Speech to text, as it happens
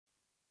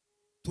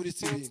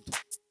turitse ibintu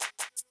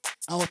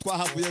aho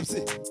twahavuye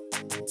bye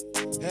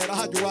hera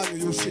hajya wanyu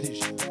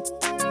yushirije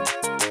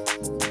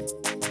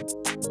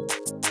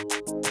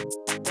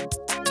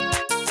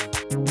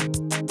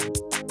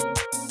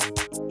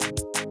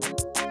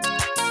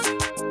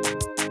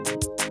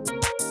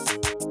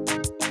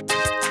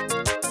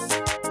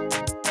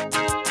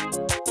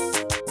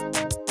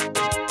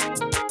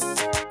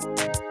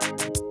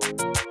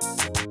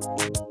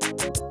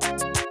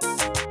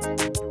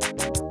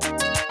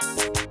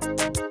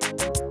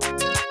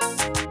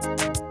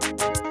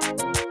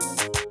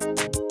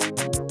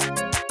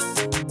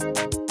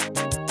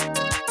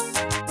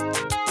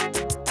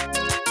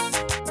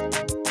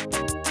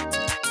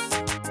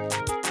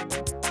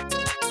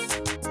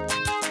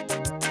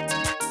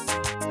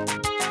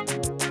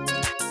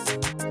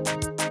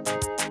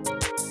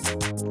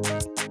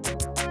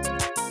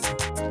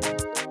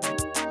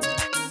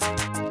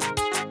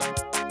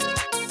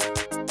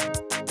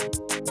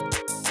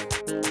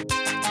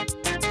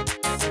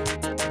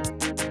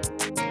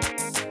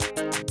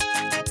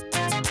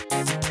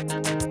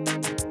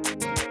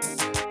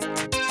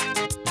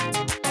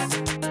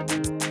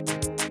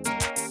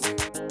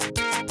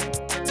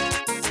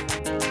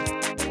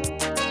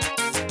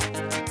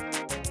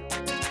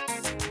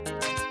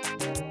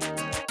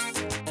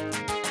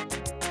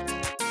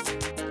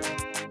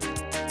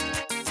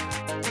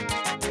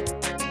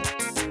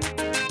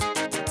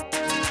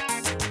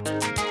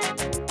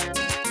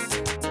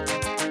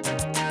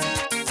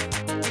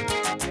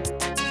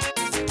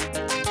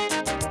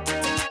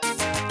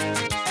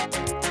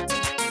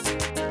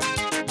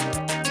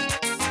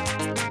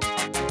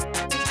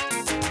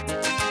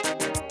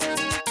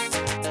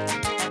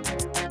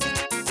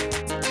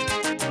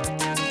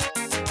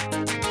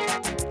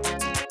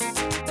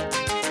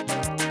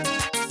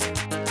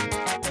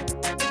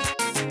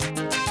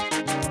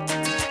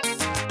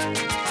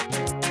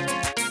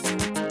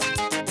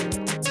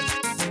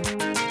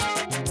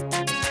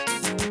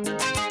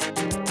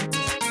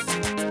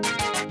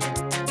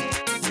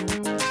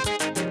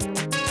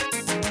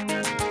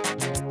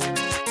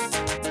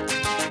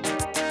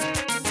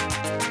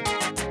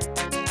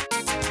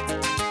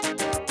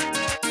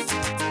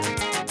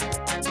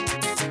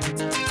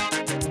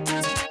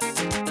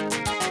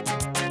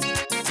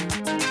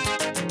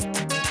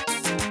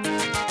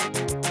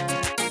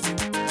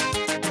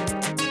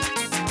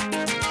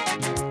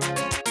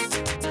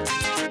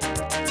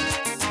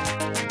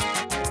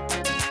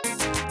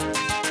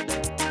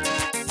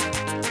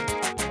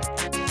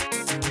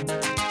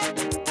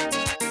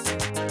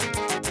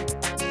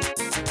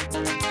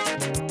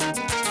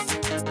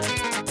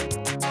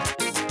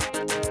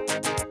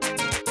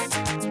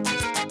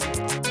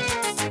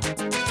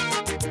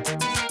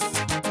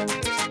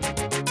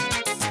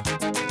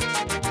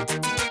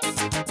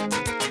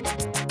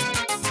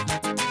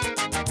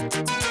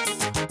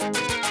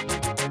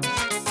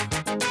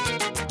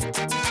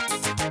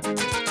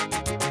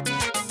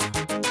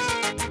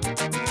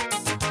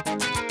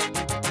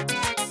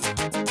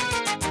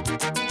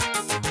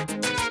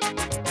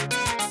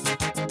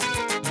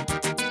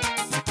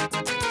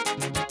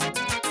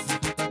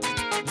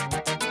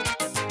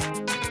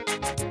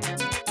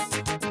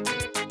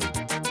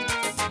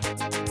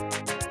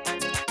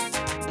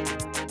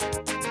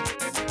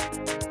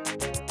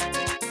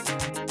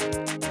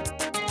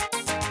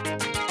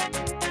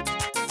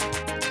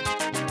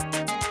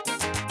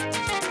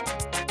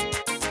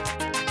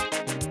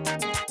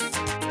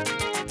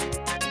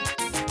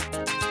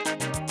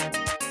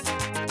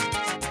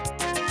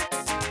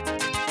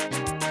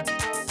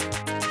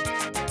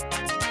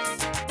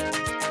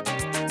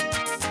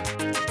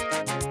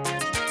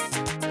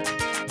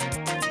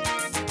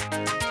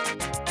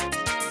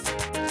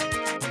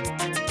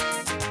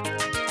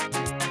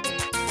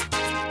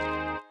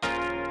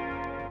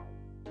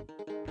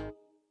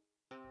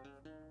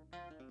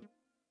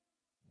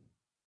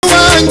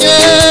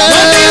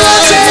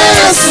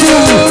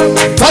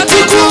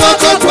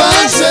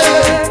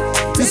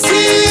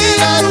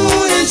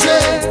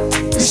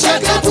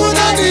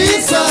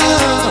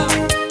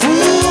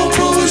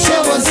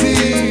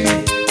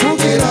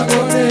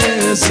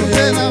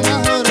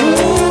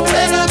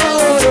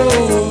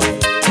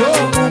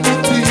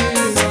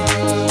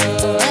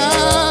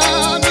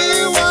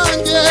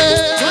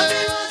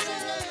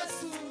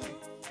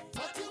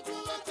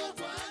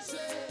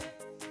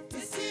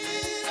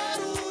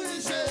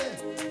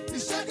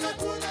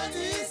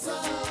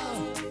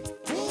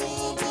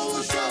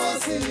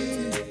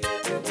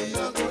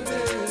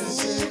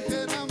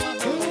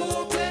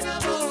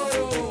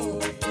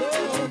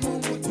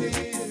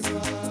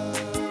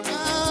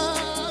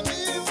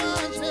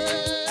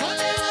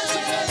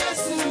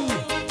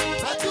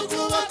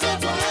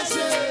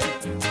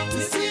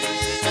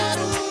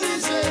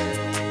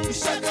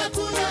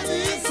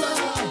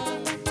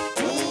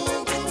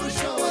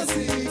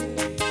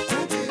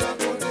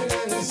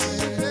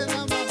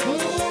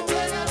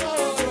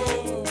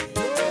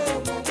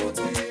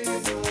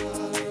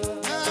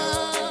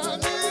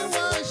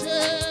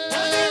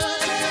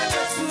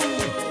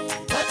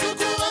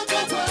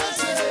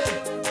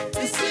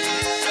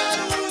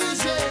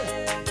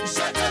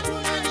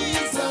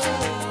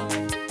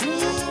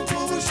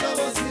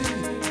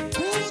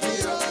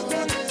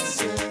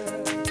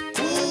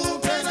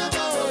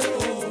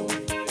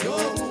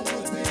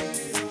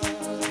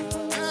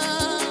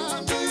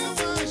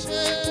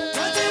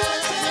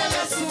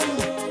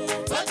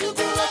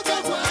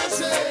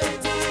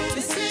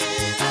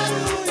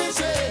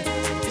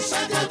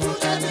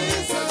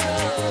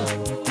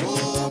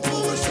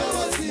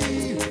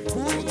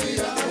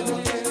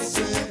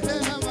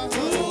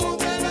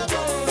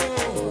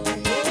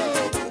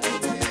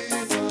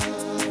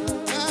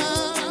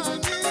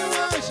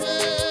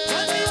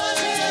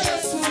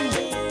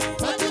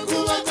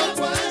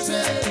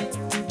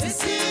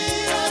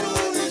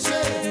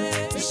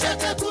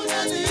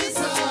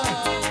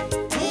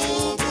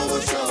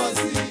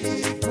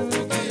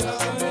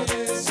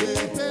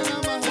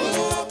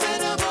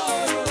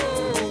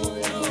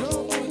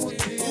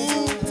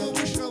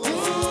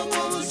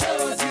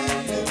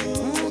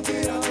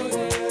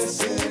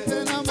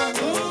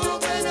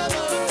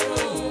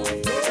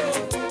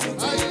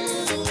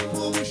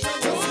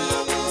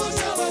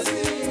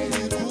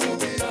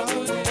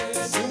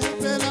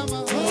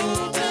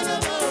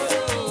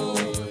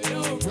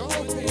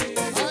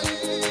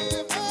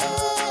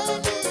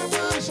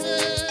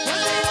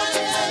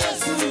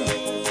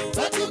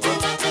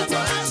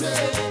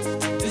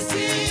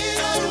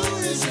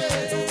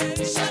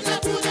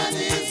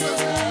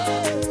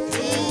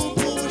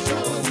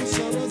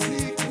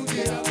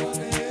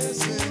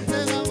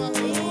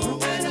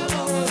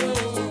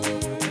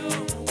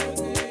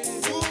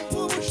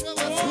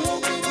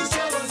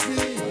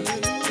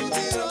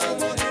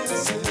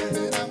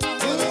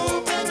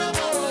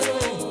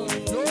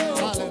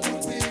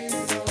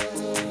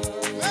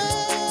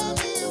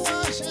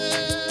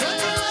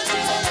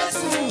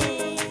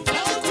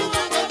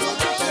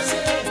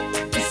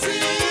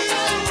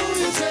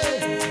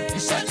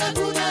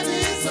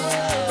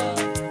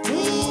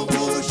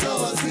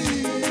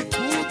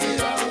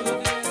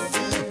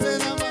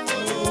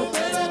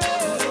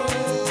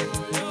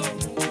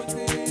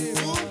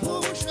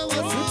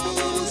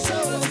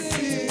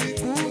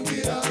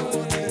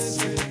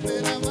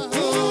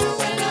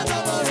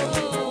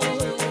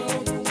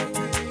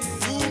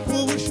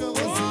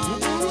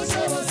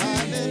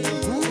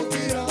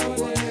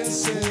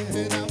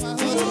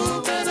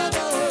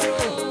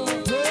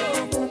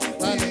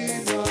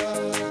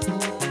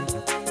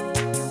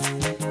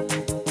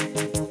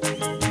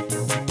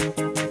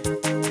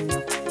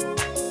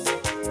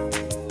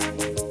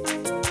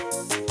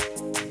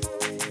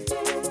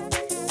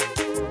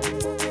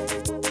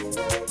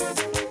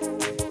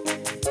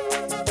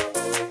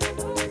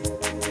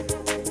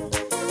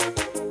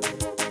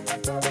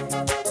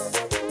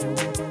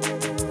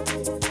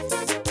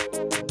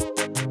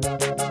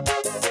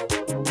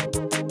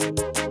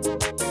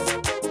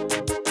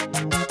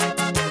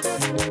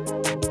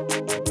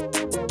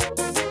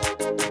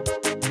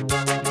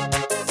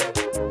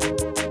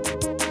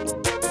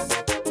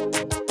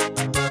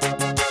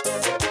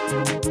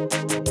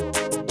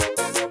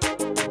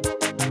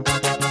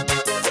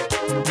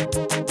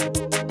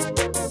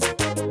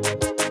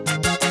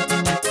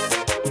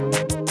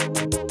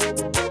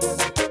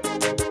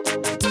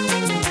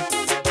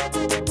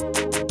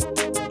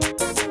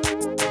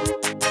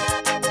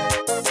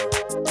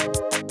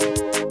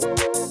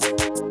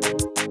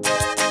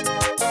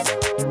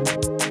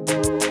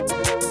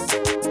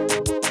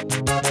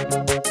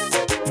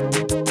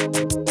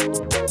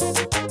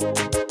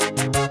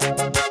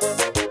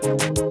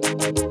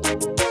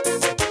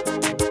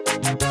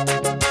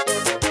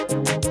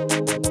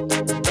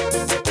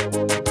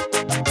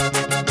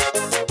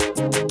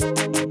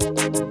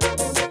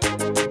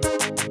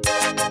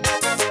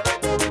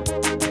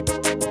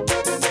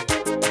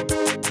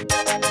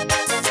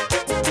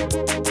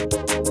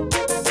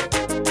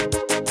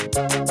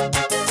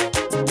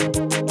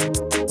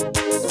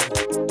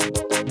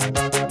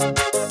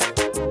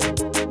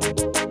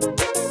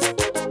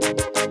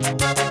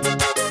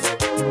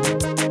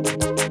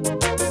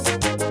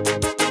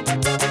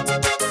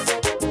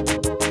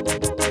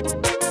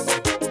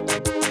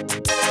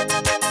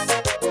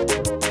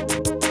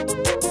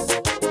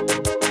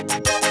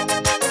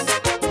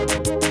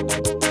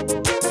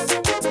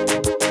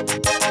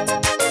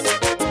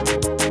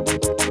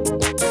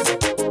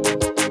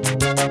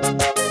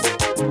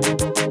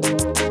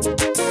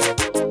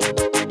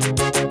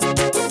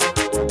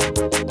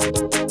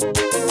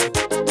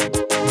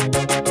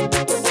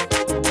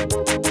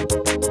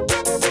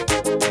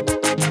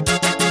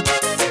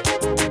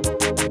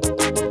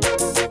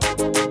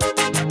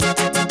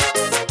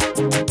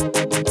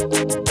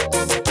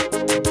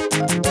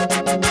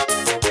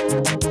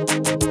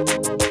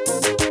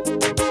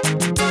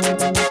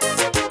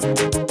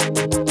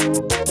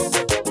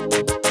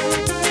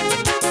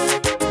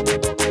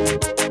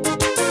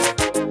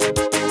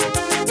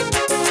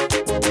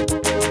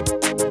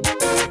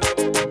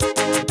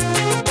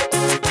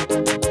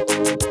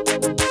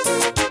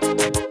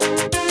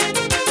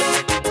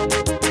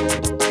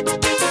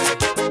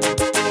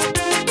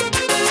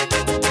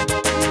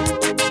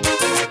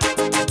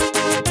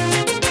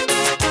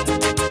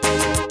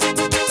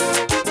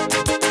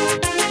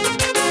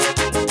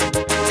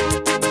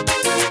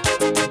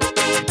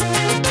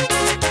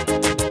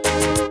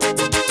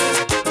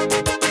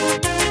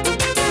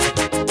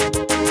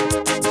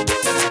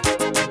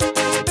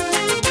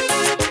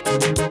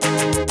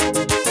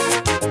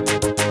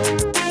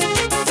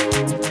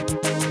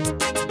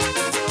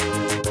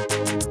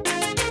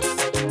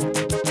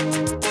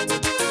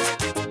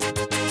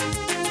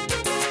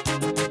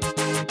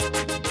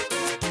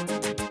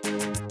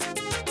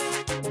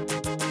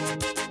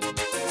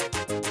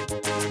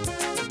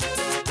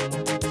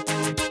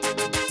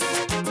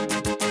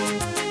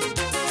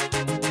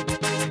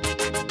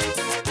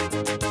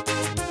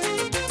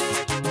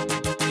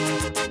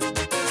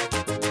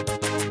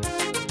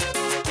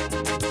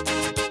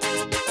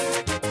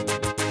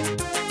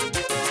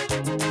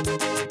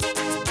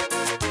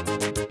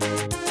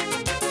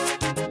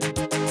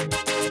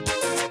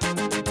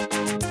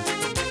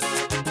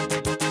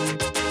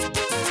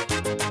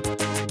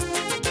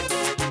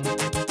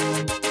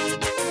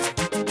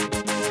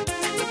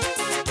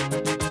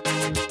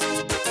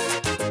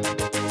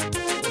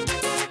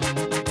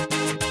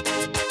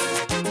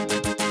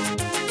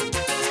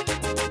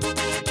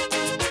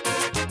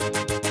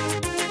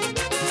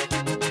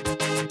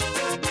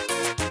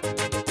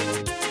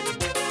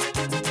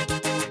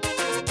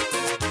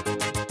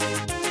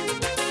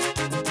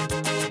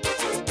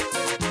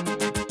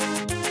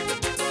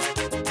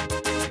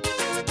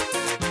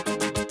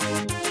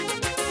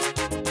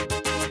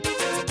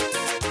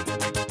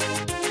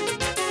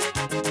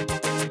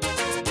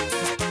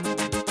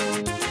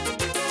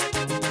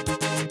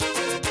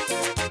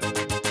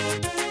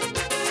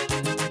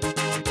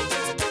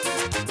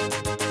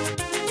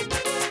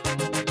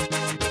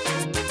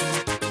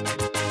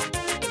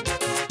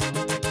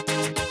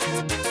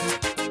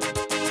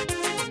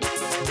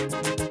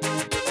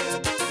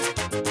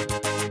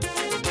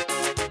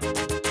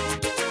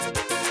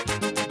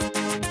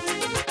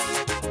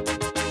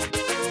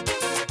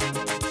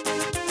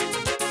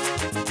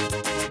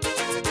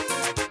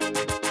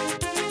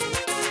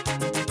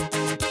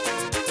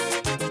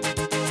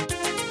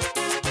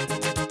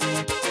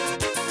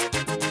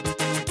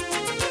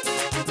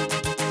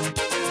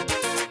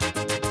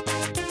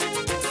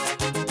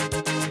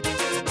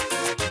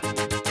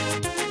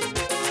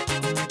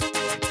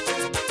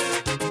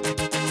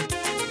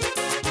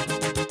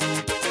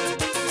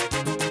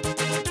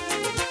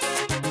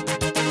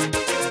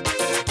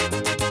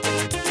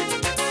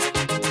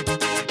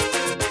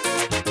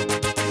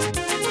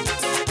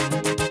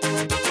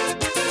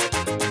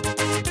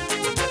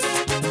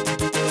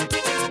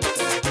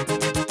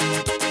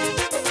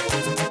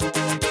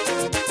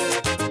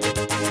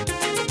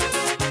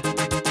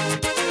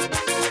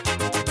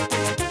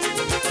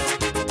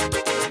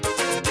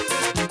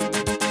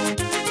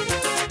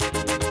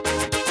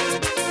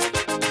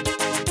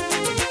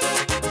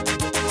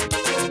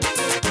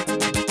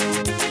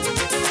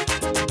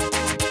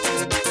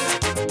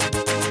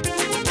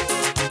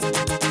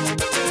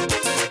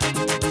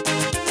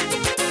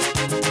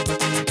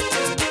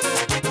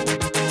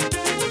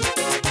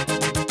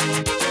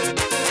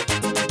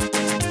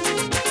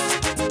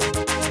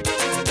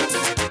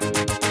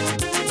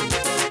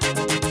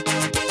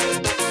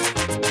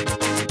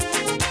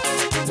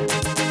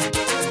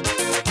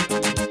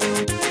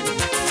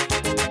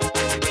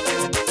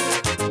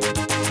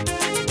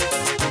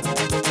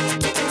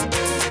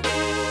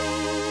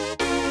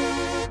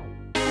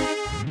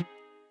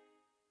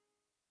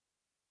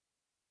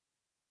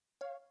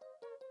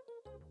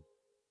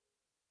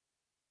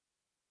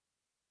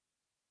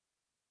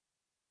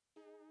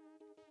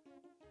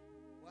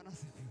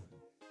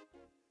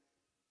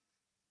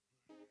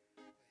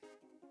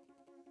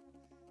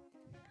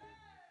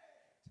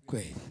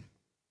kweli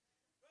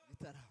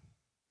Gitaramo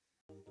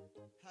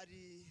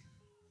hari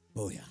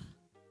boya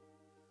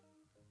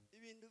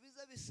ibintu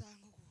biza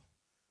bisanga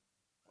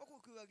ko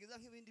kukwibagiza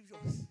nk'ibindi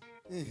byose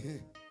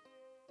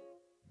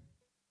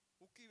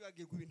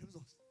ukibagirwa ibintu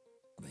byose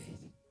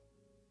kweli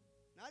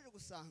naje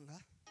gusanga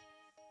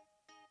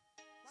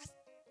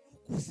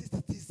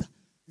kusisitiza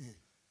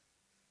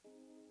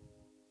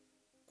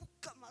ku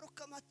kamaro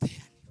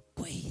k'amateraniro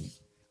kweli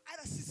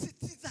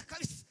arasisitiza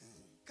kabisa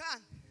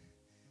kandi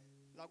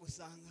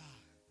nagusanga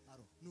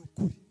ni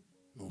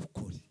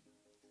ukuri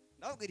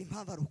nababwira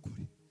impamvu ari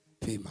ukuri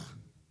pima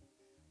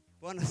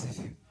bwana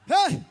sefe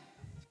hey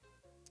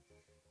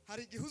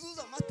hari igihe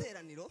uzuza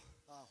amateraniro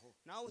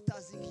nawe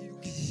utazi ngiyo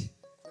ugiye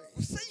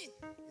gusa nyine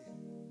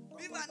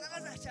bibana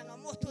nazacanga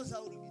moto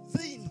za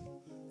urubizino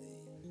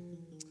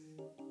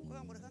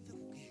kugira ngo reka mfe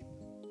kubwira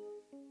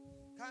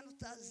kandi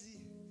utazi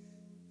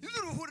ibyo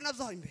uruhuri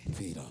nabyo aho imbere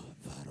vira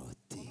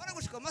varoti umara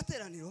gushika mu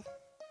materaniro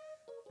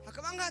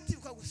hakaba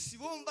nkatibuka gusa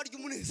ibomba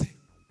ry'umunezero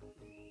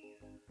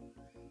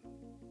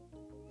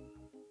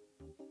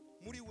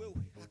muri wewe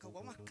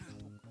hakagwamo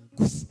akantu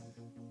gusa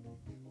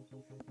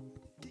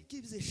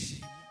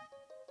k'ibyishimo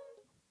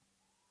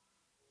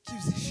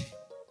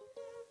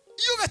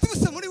iyo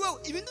gatibuse muri wewe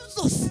ibintu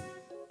byose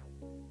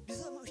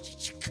bizama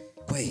bicicika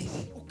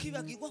kweli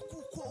ukibagirwa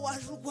kuko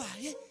waje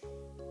urwaye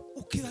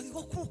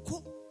ukibagirwa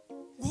kuko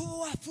wowe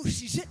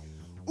wapfushije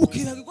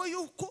ukibagirwa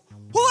yuko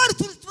wari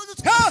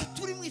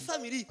turi mu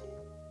ifamili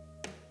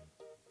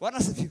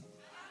wanasifiwe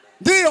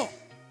ndio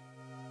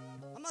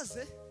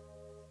amaze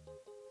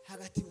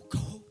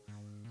hagatibukaho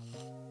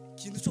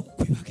ikintu cyo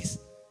kukwibagiza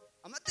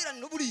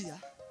amateraniro buriya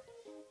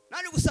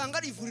nani gusanga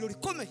ari ivuriro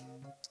rikomeye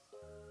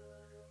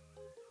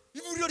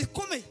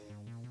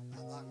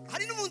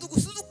hari n'umuntu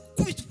gusuza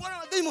kubitwa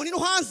n'abadayimoni no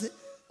hanze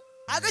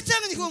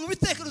agacanganyikwa mu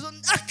bitekerezo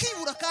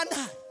akibura kandi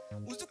hari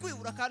uzi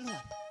kwibura kandi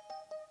hari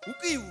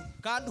ukibura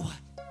kandi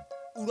hari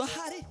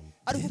urahari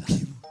ariko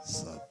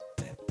ukibura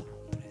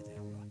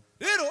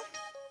rero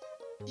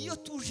iyo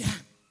tuje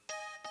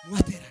mu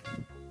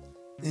materaniro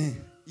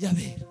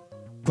yabera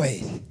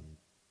kweli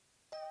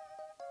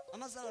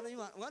amazabana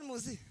y'Imana wari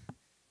muzi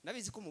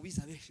nabizi ko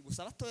mubiza benshi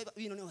gusa batoye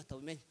bino niyo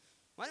batabimenya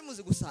wari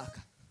muzi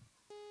gusaka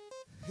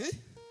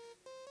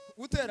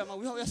gutera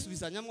amabuye aho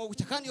yasubizanyamwo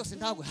gucya kandi yose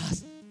ntagwe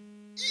hasi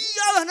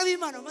iyo abana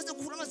b'Imana bamaze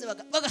guhura maze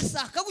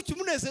bagasaka gucya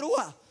umunezero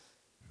wabo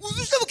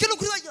uzuje bukeno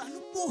kuri bagira abantu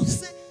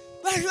bose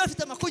baje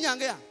bafite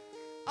amakonyanga ya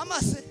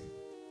amase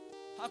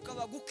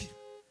hakaba gukira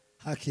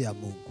haki ya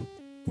Mungu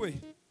kwe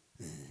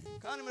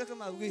kandi mureke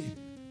mabwire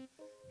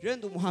je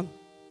ndi umuhamya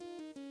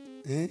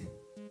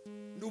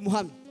ndi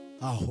umuhamya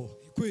aho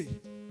kwe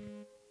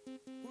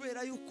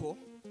kubera yuko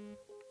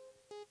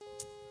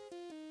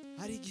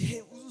hari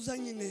igihe uzuza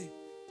nyine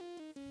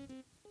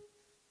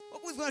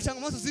wakubitwa na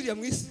cyangwa amaso ziriya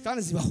mu isi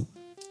kandi zibaho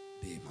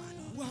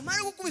bimana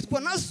wamara gukubitwa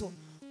nazo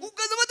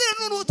ukaza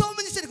amateraniro none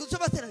utamenya icyerekezo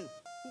cy'amateraniro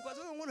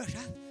ukaza ngo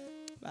ndashaka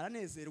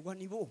baranezerwa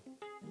nibo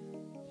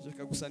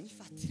reka gusa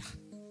nifatira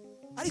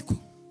ariko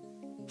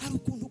hari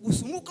ukuntu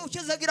gusa umwuka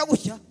ukezagira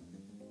gutya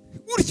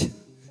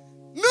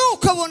nawe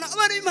ukabona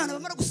abana b'Imana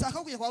bamara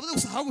gusaka kujya kwabuze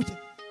gusaka gutya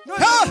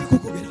none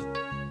kukubira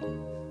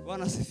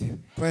bana sifiwe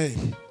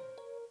kweli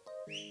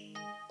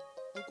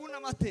ukunda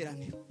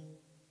amateraniro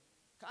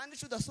kandi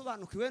cyo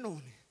udasobanukiwe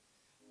none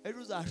ejo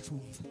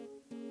uzacumva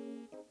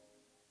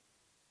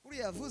kuri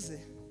yavuze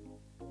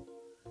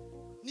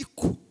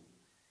niko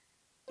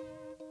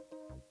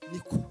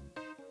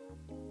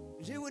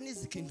jewe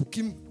nizi ikintu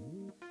kimwe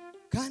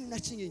kandi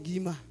nakingiye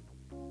Imana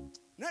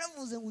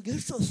naravuze ngo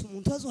igihe cyose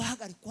umuntu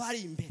azohagarikwa ari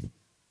imbere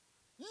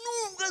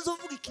nubwo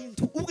azovuga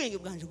ikintu ubwenge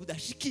bwanje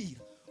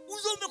budashikira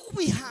uzombe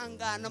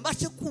kubihangana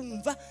mbace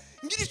kumva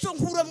ngira icyo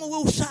nkuramo we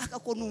ushaka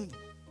ko numva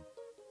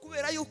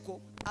kubera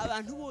yuko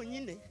abantu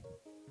bonyine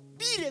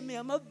biremeye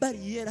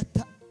amabariyeri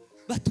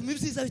batuma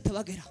ibyiza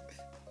bitabageraho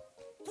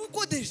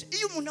kuko deje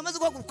iyo umuntu amaze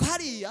guhaguruka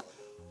hariya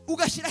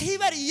ugashyiraho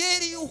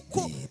ibariyeri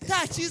yuko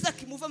nta cyiza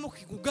kimuvamo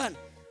kigugana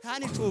nta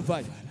n'icyo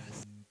uvayo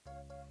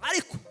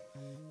ariko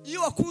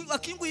iyo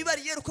wakinguye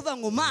ibariyeri ukuvuga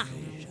ngo ma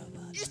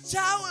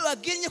icyawe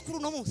wagennye kuri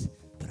uno munsi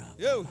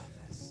yewe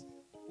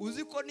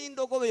uzi ko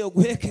n'indogobe yo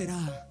guhekera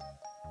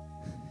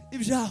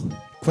ibyawe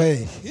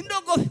kweli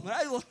indogobe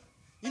murabibona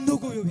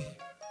indogobe yo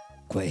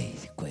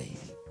kweli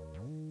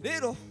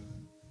rero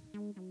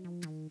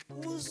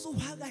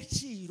uzuha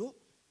agaciro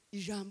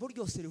ijambo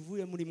ryose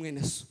rivuye muri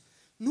mwene so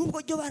nubwo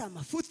ryo bari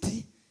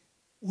amafuti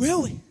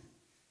wewe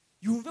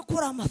yumve ko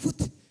ari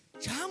amafuti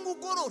cyangwa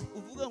ugorora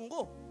uvuga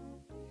ngo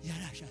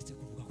yarashatse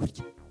kuvuga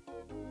gutya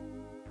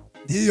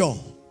ndio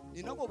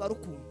ni nako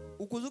barukundo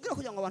ukuzugira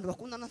kugira ngo abantu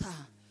bakundana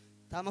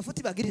nta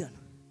mafuti bagirirana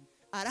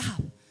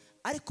arahaba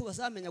ariko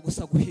bazamenya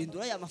gusa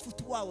guhindura ya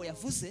mafuti wawe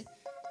yavuze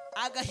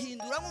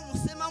agahinduramo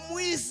umusema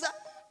mwiza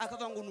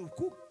akavuga ngo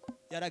nuku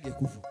yaragiye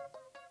kuvuga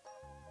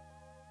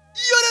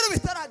iyo rero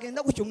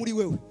bitaragenda gutyo muri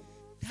wewe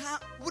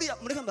buriya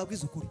mureka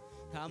mbabwiza ukuri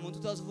nta muntu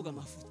utazuvuga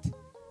amafuti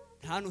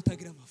nta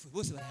n'utagira amafuti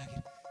bose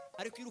barayagira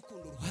ariko iyo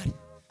urukundo ruhari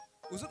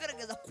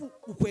uzugaragaza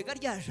ukwega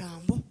rya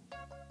jambo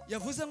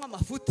yavuze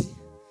nk'amafuti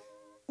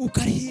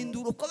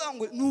ukarihindura ukavuga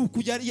ngo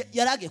nukujya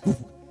yarage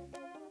kuvuga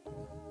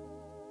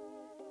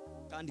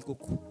kandi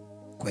koko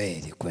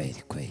kweli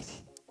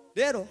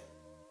rero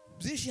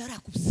byinshi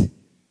yarakubise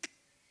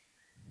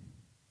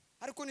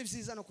ariko ni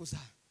byiza no kuza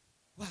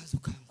waza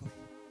ukangura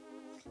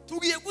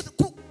tugiye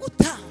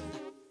gutanga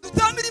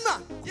dutambira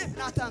Imana ye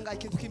natanga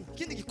ikintu kimwe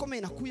kindi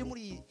gikomeye nakuye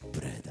muri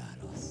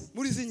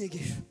izi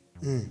nyigisho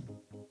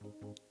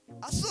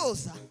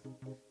asoza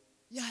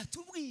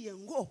yatubwiye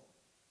ngo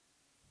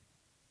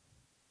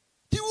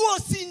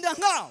ntiwosinda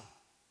nkawe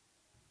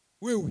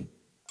wewe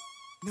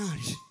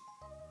naje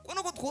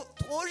kono ko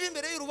twoje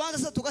imbere y'urubanza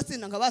se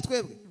tugatsinda nka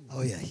batwebwe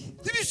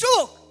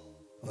ntibishoboka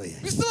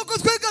bisaba ko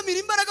twegamira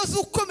imbaraga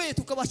z'ukomeye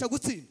tukabasha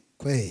gutsinda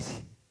kweli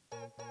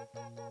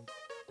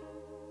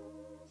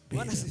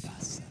bana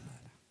sifasa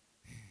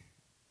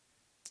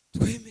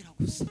twemera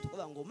gusa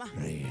tuvuga ngo ma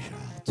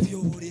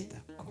tuyobore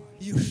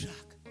iyo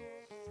ushaka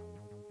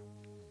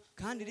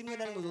kandi rimwe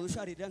na rimwe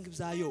uzosharira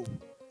nk'ibyayo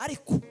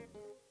ariko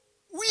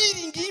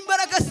wiringiye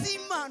imbaraga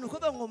z'Imana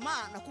ukavuga ngo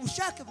Mana ku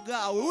bushake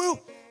bwawe wewe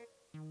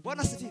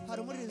bana sifika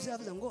hari muri rimwe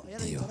yavuze ngo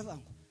yaravuga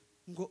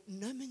ngo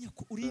namenye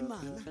ko uri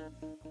Imana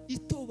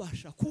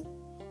itobasha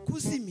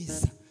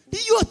kuzimiza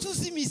iyo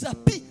tuzimiza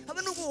pi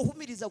habe no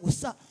guhumiriza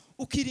gusa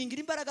ukiringira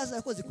imbaraga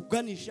zawe ko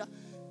zikuganisha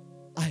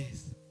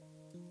aheza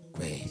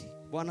kweli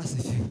bwana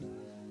sifika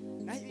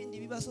na ibindi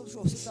bibazo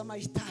byose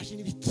z'amajitaje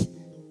n'ibiki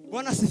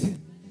bwana sifika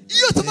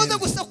iyo tumaze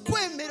gusa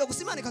kwemera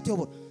gusa Imana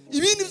ikatuyobora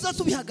ibindi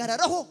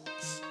bizatubihagararaho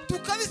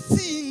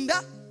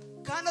tukabitsinda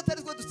kandi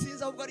atari twe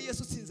dutsinze ahubwo ari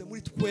Yesu utsinze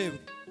muri twebwe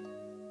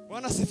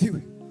bwana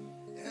sifiwe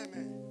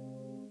amen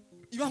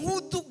iba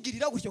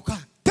nk'utugirira gutyo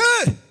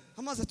kandi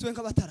amaze tuwe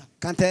nk'abatara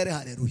kantere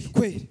haleluya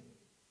kweli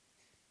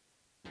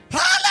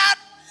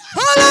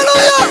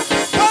haleluya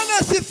bwana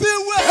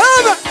sifiwe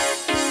amen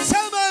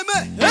sema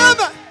amen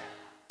amen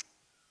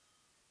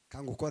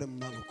kangu kore mu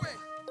maboko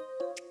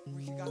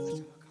ikiganza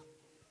cy'abagabo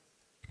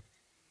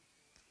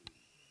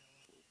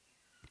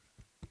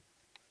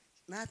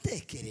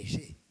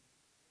natekereje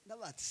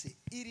ndabatse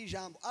iri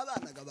jambo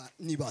abana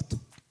ni bato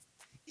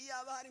iyo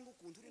abari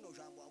ngukuntu rino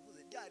jambo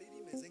wavuze ryari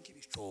rimeze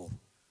nk'ibicoro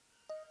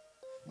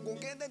ngo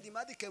ngende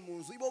ndimadike mu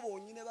nzu ibo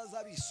bonyine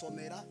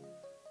bazabisomera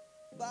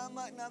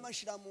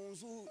namashira mu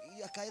nzu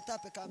ya ka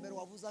etape ka mbere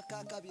wavuze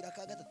aka kabiri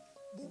aka gatatu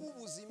bubu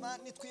buzima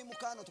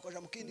nitwimukano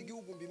tukaja mu kindi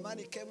gihugu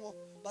mbimanikemo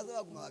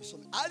bazabaguma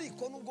babisome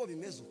ariko nubwo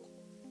bimeze uko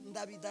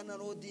ndabidana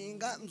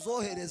loadinga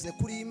nzohereze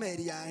kuri email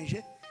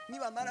yanje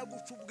nibamara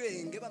guca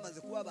ubwenge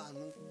bamaze kuba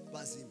abantu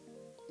bazima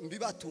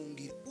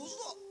mbibatungira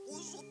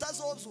uzo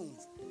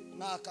utazobyumva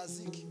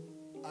nakaziki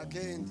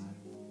agende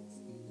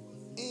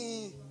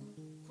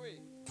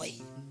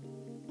kwe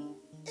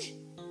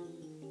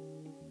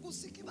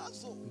gusiki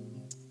bazo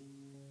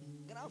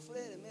grand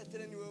frère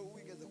maître niwe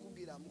wigeze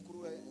kubwira mukuru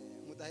we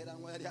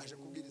mudaheranwa yari yaje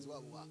kubwirizwa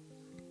abo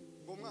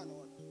ngo mwana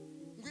wana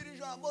ngwira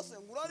ijambo se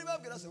ngo urari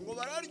babwira se ngo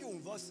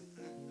bararyumva se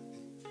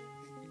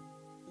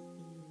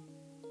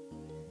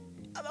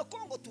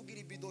abakongo tugira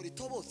ibidori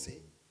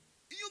tobotse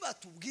iyo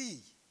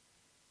batubwiye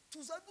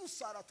tuza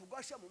dusara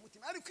tugasha mu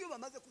mutima ariko iyo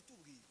bamaze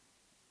kutubwira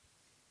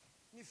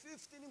ni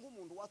 50 ni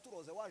nk'umuntu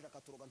waturoze waje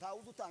akaturoga nta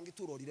uzi utanga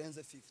ituro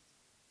rirenze 50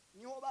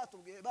 niho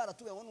batubwiye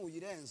baratubwiye ngo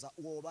nuyirenza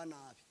woba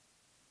nabi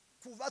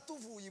kuva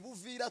tuvuye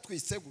buvira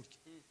twise gutya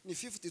ni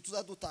 50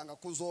 tuzadutanga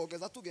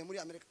kuzogeza tugiye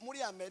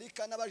muri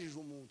Amerika nabajije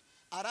umuntu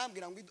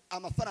arambwira ngo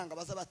amafaranga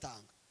baza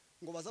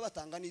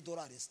batanga ni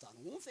 $5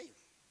 wumve yo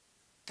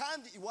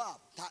kandi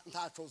iwabo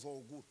ntaco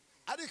zogura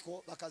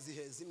ariko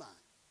bakaziheza Imana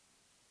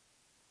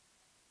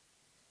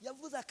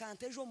yavuze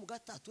akante ejo mu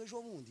gatatu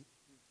ejo bundi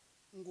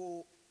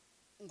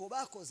ngo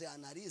bakoze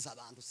analyse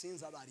abantu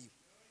sinza bari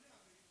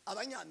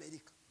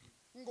abanyamerika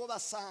ngo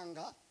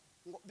basanga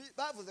ngo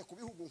bavuze ku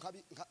bihugu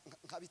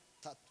nka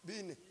bitatu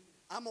bine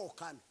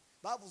amokane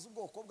bavuze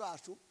ubwoko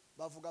bwacu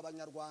bavuga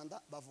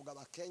abanyarwanda bavuga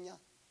abakenya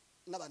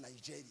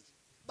n'abanigeria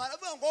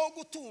baravuga ngo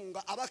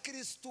gutunga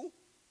abakristo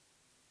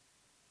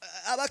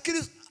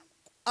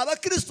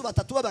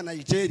batatu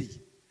b'abanigeria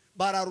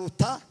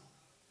bararuta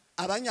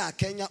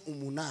abanyakenya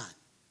 8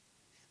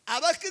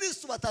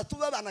 abakristo batatu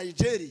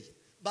b'abanigeria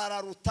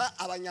bararuta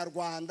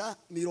abanyarwanda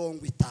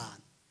 50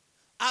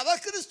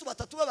 abakristo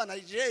batatu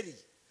b'abanigeria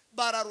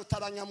bararuta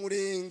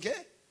abanyamurenge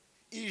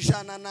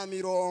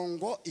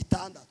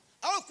 160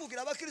 aho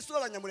kugira abakristo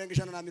b'abanyamurenge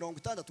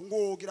 160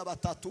 ngogira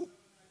batatu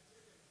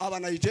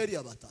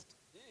abanigeria batatu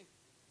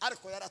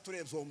ariko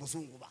yaraturebye uwo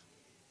muzungu ba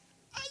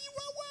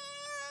ayiwewe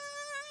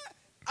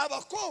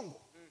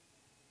abakongo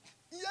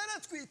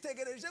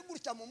yaratwitegereje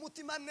gutya mu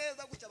mutima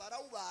neza gutya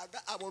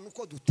barawubaga abona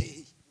uko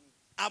duteye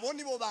abo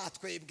nibo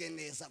batwebwe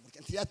neza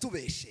gutya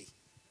ntiyatubesheye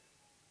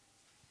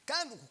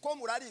kandi kuko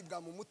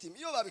muraribwa mu mutima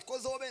iyo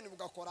babikozeho bene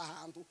bugakora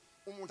ahantu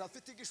umuntu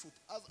afite igishuta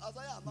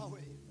aza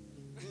yamahwe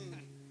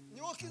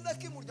niwo kiza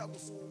kimurya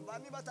gusumba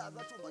niba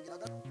atazacumbagira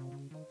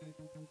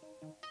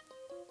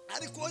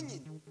ariko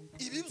nyine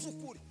ibi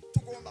by'ukuri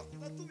tugomba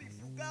kuba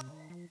tubivuga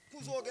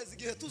kuzogeza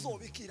igihe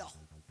tuzobikiraho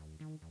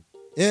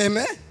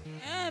Amen.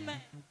 Amen.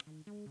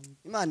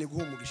 Imana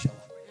iguha umugisha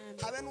wawe.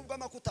 Habe nubwo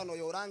amakutano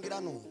yorangira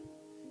none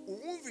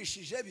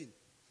uwumvishije bino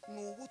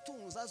ni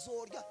ubutunzi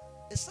azorya.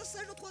 Ese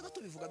sejo twaza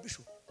tubivuga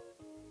bisho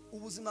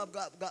ubuzima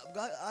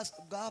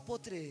bwa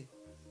apotre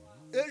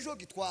ejo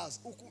gitwaza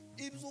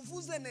ibyo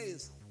uvuze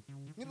neza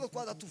nibwo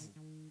twaza tuvuga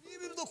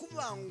ibi byo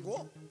kuvuga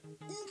ngo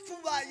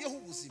ukubayeho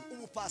ubuzima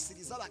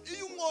umupasiriza abana.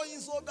 Iyo umwoye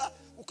inzoga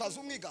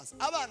ukazumwigaza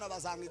abana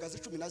bazamwigaza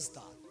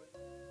 15.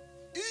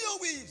 Iyo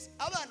wibye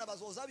abana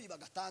bazoza biba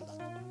 6.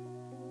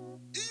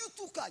 Iyo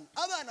utukanye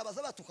abana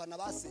baza batukana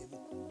basebo.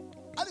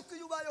 Ariko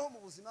iyo ubayeho mu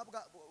buzima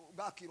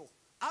bwa kiroho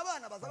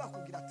abana baza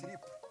bakubwira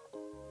triple.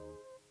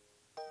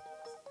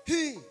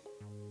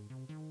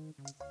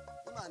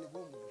 Imana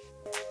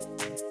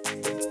igumurisha.